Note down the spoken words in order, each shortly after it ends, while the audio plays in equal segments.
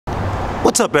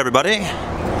What's up, everybody?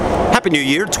 Happy New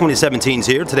Year. 2017's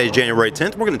here. Today's January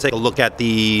 10th. We're going to take a look at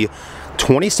the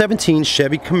 2017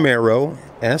 Chevy Camaro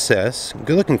SS.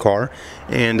 Good looking car.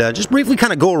 And just briefly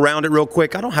kind of go around it real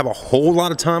quick. I don't have a whole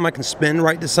lot of time I can spend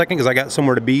right this second because I got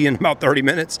somewhere to be in about 30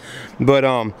 minutes.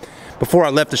 But before I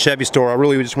left the Chevy store, I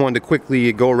really just wanted to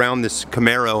quickly go around this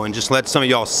Camaro and just let some of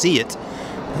y'all see it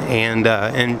and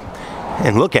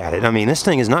look at it. I mean, this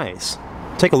thing is nice.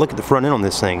 Take a look at the front end on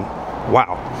this thing.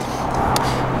 Wow.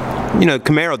 You know,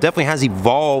 Camaro definitely has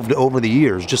evolved over the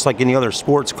years, just like any other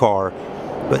sports car,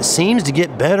 but seems to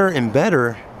get better and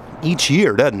better each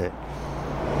year, doesn't it?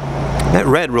 That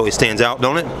red really stands out,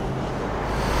 don't it?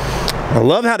 I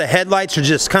love how the headlights are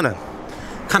just kind of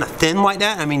thin like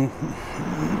that. I mean,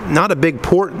 not a big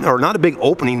port or not a big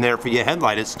opening there for your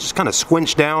headlight. It's just kind of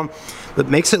squinched down, but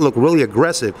makes it look really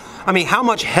aggressive. I mean, how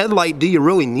much headlight do you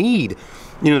really need,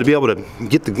 you know, to be able to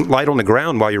get the light on the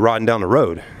ground while you're riding down the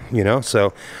road, you know?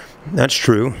 So that's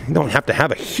true. You don't have to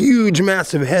have a huge,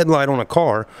 massive headlight on a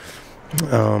car.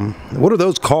 What are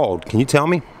those called? Can you tell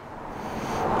me?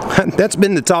 That's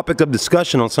been the topic of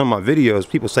discussion on some of my videos.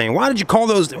 People saying, why did you call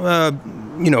those,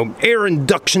 you know, air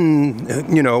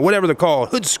induction, you know, whatever they're called,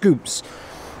 hood scoops?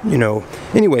 You know,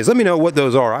 anyways, let me know what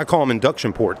those are. I call them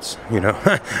induction ports, you know.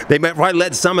 They might probably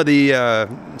let some of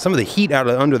the heat out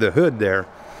of under the hood there.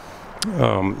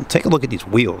 Take a look at these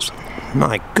wheels.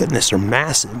 My goodness, they're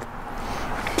massive.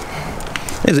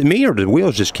 Is it me, or do the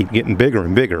wheels just keep getting bigger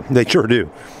and bigger? They sure do.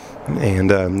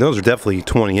 And those are definitely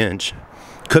 20-inch.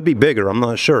 Could be bigger, I'm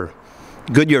not sure.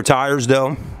 Goodyear tires,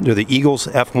 though. They're the Eagles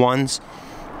F1s.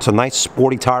 It's a nice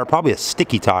sporty tire, probably a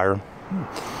sticky tire,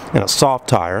 and a soft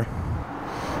tire.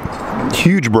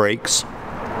 Huge brakes.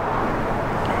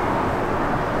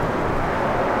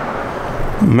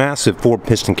 Massive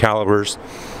 4-piston calipers.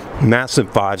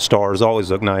 Massive 5 stars,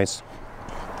 always look nice.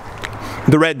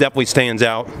 The red definitely stands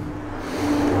out.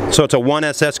 So it's a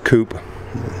 1SS coupe.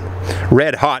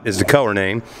 Red Hot is the color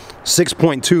name.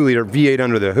 6.2 liter V8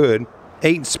 under the hood.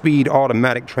 8-speed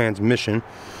automatic transmission.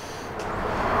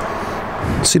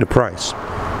 Let's see the price.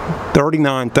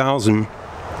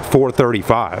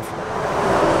 $39,435.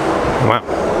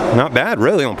 Wow, not bad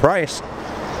really on price.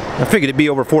 I figured it'd be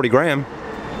over 40 grand.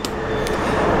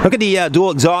 Look at the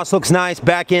dual exhaust, looks nice.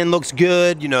 Back end looks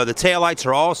good. You know, the taillights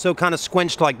are also kind of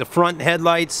squinched like the front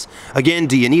headlights. Again,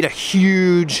 do you need a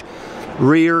huge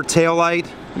rear taillight?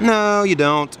 No, you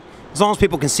don't. As long as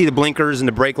people can see the blinkers and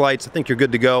the brake lights, I think you're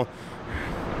good to go.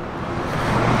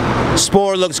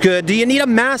 Spoiler looks good. Do you need a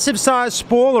massive size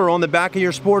spoiler on the back of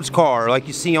your sports car like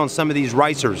you see on some of these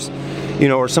racers, you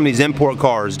know, or some of these import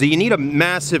cars? Do you need a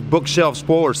massive bookshelf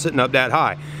spoiler sitting up that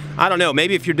high? I don't know.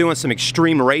 Maybe if you're doing some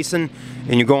extreme racing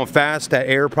and you're going fast, that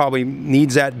air probably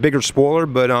needs that bigger spoiler,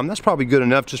 but that's probably good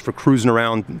enough just for cruising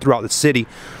around throughout the city.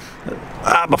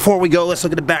 Before we go, let's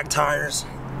look at the back tires.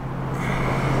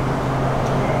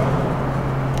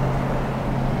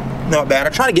 Not bad.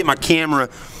 I try to get my camera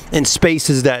in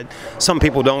spaces that some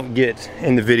people don't get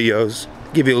in the videos.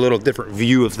 Give you a little different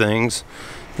view of things.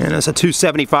 And it's a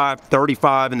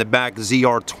 275/35 in the back,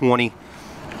 ZR20.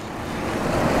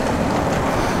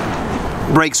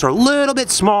 Brakes are a little bit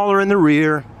smaller in the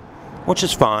rear, which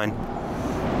is fine.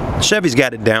 Chevy's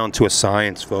got it down to a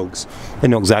science, folks. They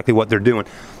know exactly what they're doing.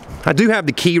 I do have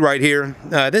the key right here.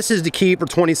 This is the key for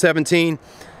 2017.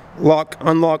 Lock,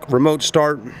 unlock, remote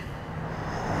start.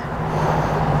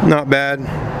 Not bad.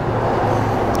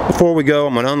 Before we go,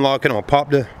 I'm gonna unlock it. I'm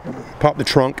gonna pop the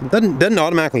trunk. It doesn't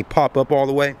automatically pop up all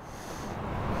the way,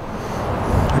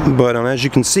 but as you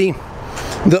can see,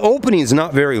 the opening is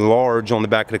not very large on the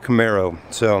back of the Camaro,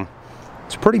 so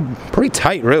it's pretty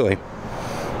tight, really.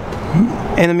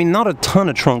 And I mean, not a ton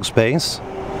of trunk space,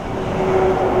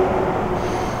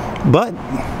 but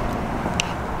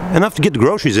enough to get the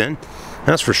groceries in.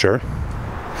 That's for sure.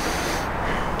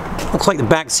 Looks like the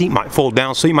back seat might fold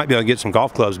down, so you might be able to get some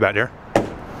golf clubs back there.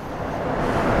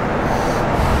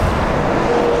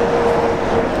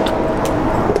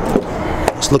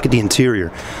 Let's look at the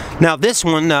interior. Now this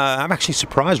one, I'm actually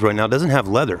surprised right now, doesn't have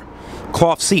leather.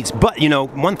 Cloth seats, but you know,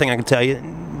 one thing I can tell you,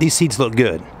 these seats look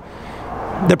good.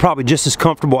 They're probably just as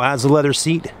comfortable as the leather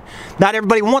seat. Not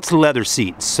everybody wants the leather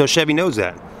seats, so Chevy knows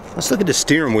that. Let's look at the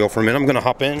steering wheel for a minute. I'm gonna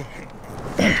hop in.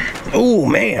 Oh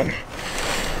man.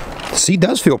 The seat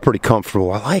does feel pretty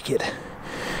comfortable. I like it.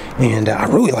 And I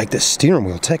really like this steering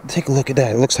wheel. Take a look at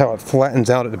that. It looks how it flattens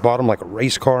out at the bottom like a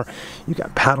race car. You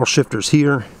got paddle shifters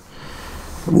here.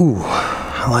 Ooh,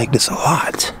 I like this a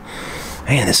lot.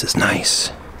 Man, this is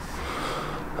nice.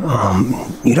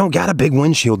 You don't got a big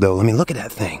windshield though. Let me look at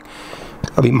that thing.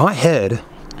 I mean, my head,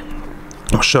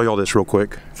 I'll show you all this real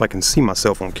quick if I can see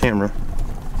myself on camera.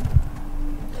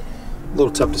 a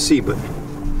little tough to see, but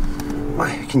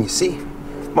can you see?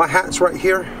 My hat's right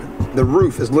here. The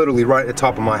roof is literally right at the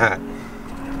top of my hat.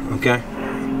 Okay,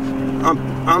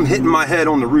 I'm hitting my head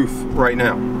on the roof right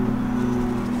now.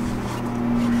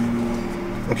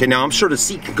 Okay, now I'm sure the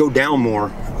seat could go down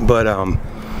more, but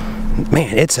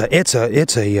man, it's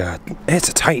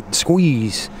a tight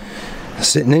squeeze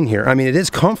sitting in here. I mean, it is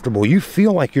comfortable. You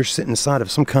feel like you're sitting inside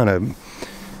of some kind of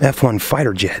F1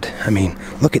 fighter jet. I mean,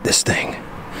 look at this thing.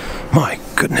 My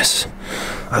goodness,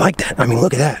 I like that. I mean,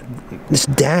 look at that. This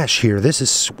dash here, this is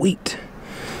sweet.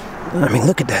 I mean,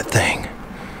 look at that thing.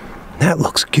 That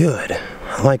looks good.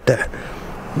 I like that.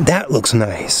 That looks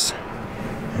nice.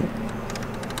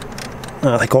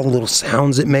 I like all the little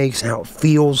sounds it makes, how it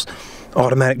feels.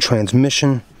 Automatic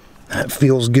transmission, that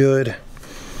feels good.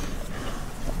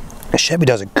 Chevy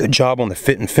does a good job on the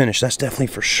fit and finish, that's definitely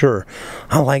for sure.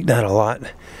 I like that a lot.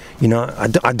 You know,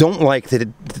 I don't like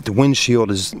that the windshield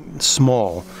is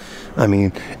small. I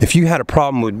mean, if you had a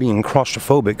problem with being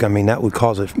claustrophobic, I mean, that would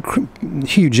cause a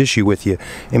huge issue with you.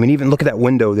 I mean, even look at that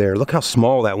window there. Look how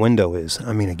small that window is.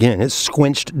 I mean, again, it's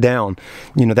squinched down.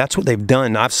 You know, that's what they've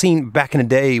done. I've seen back in the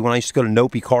day when I used to go to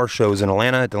Nopi car shows in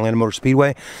Atlanta at the Atlanta Motor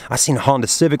Speedway, I seen a Honda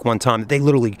Civic one time that they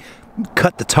literally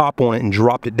cut the top on it and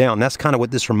dropped it down. That's kind of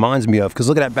what this reminds me of, because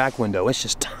look at that back window. It's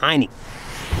just tiny.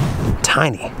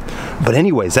 Tiny. But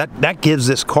anyways, that gives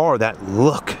this car that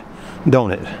look,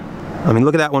 don't it? I mean,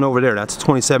 look at that one over there. That's a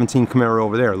 2017 Camaro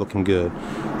over there, looking good.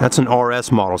 That's an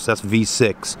RS model, so that's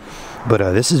V6.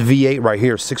 But this is V8 right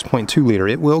here, 6.2 liter.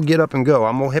 It will get up and go.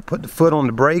 I'm gonna put the foot on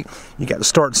the brake. You got to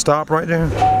start stop right there.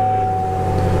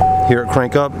 Hear it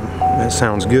crank up. That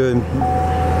sounds good.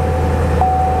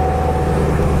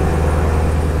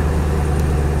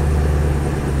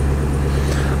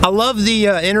 I love the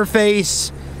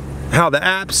interface, how the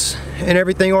apps and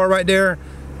everything are right there.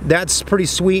 That's pretty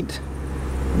sweet.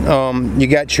 You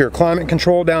got your climate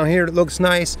control down here that looks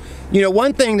nice. You know,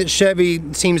 one thing that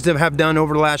Chevy seems to have done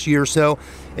over the last year or so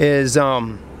is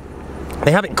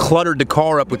they haven't cluttered the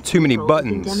car up with too many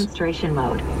buttons. Demonstration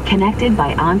mode, connected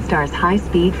by OnStar's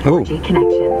high-speed 4G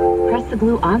connection. Press the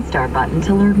blue OnStar button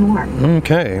to learn more.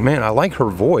 Okay, man, I like her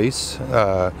voice.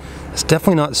 It's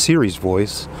definitely not Siri's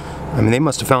voice. I mean, they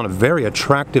must have found a very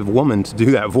attractive woman to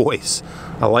do that voice.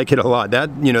 I like it a lot. That,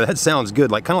 you know, that sounds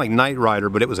good. Like, kind of like Knight Rider,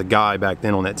 but it was a guy back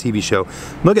then on that TV show.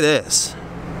 Look at this.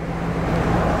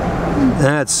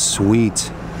 That's sweet.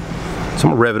 So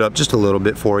I'm gonna rev it up just a little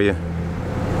bit for you.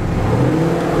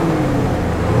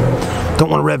 Don't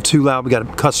want to rev too loud. We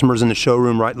got customers in the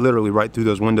showroom, right, literally right through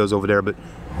those windows over there, but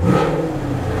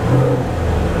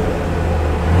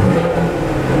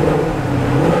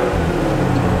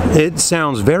it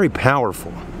sounds very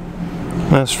powerful,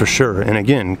 that's for sure. And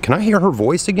again, can I hear her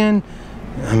voice again?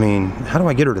 I mean, how do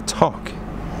I get her to talk?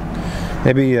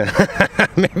 Maybe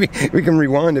maybe we can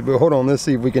rewind it, but hold on, let's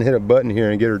see if we can hit a button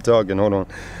here and get her talking. Hold on.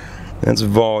 That's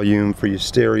volume for your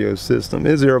stereo system.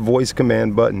 Is there a voice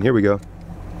command button? Here we go.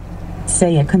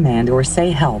 Say a command or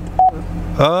say help.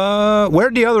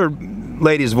 Where'd the other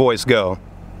lady's voice go?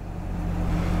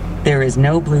 There is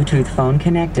no Bluetooth phone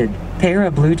connected. Pair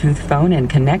a Bluetooth phone and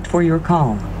connect for your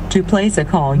call. To place a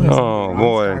call using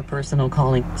OnStar personal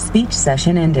calling. Speech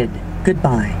session ended.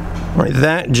 Goodbye. All right,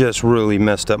 that just really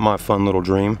messed up my fun little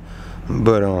dream.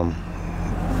 But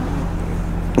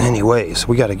anyways,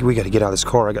 we gotta get out of this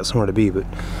car. I got somewhere to be, but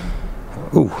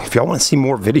ooh, if y'all want to see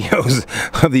more videos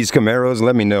of these Camaros,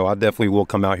 let me know. I definitely will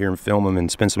come out here and film them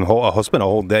and spend I'll spend a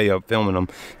whole day up filming them,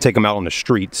 take them out on the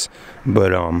streets.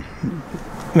 But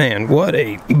man, what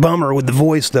a bummer with the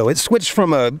voice, though. It switched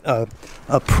from a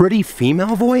pretty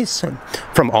female voice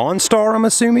from OnStar, I'm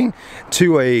assuming,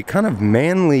 to a kind of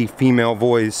manly female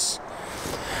voice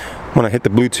when I hit the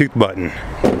Bluetooth button.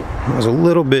 It was a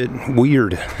little bit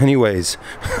weird. Anyways,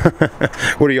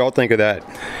 what do y'all think of that?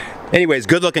 Anyways,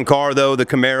 good looking car though, the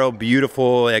Camaro,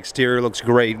 beautiful, exterior looks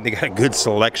great. They got a good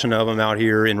selection of them out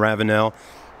here in Ravenel.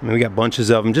 I mean, we got bunches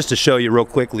of them. Just to show you real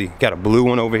quickly, got a blue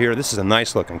one over here. This is a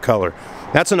nice looking color.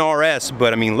 That's an RS,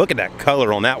 but I mean, look at that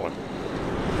color on that one.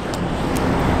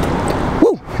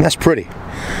 Woo, that's pretty.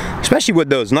 Especially with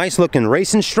those nice looking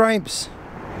racing stripes.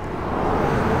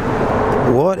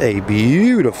 What a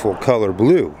beautiful color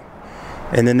blue.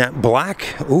 And then that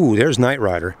black, ooh, there's Knight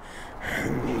Rider.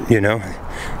 You know,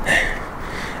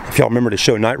 if y'all remember the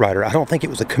show Knight Rider, I don't think it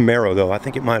was a Camaro though. I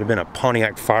think it might have been a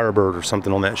Pontiac Firebird or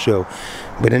something on that show.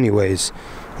 But anyways,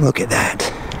 look at that.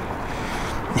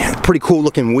 Yeah, pretty cool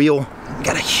looking wheel.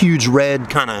 Got a huge red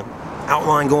kind of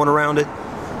outline going around it.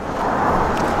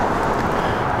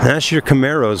 That's your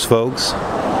Camaros, folks.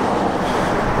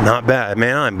 Not bad,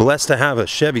 man. I'm blessed to have a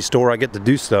Chevy store I get to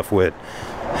do stuff with.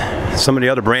 some of the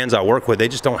other brands I work with, they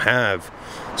just don't have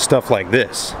stuff like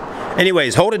this.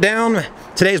 Anyways, hold it down.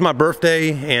 Today's my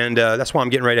birthday, and that's why I'm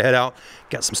getting ready to head out.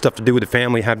 Got some stuff to do with the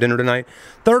family, have dinner tonight.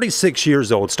 36 years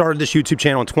old. Started this YouTube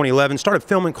channel in 2011. Started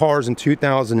filming cars in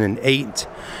 2008.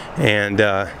 And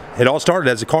it all started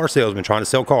as a car salesman trying to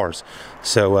sell cars.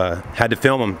 So had to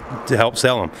film them to help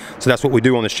sell them. So that's what we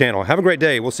do on this channel. Have a great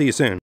day. We'll see you soon.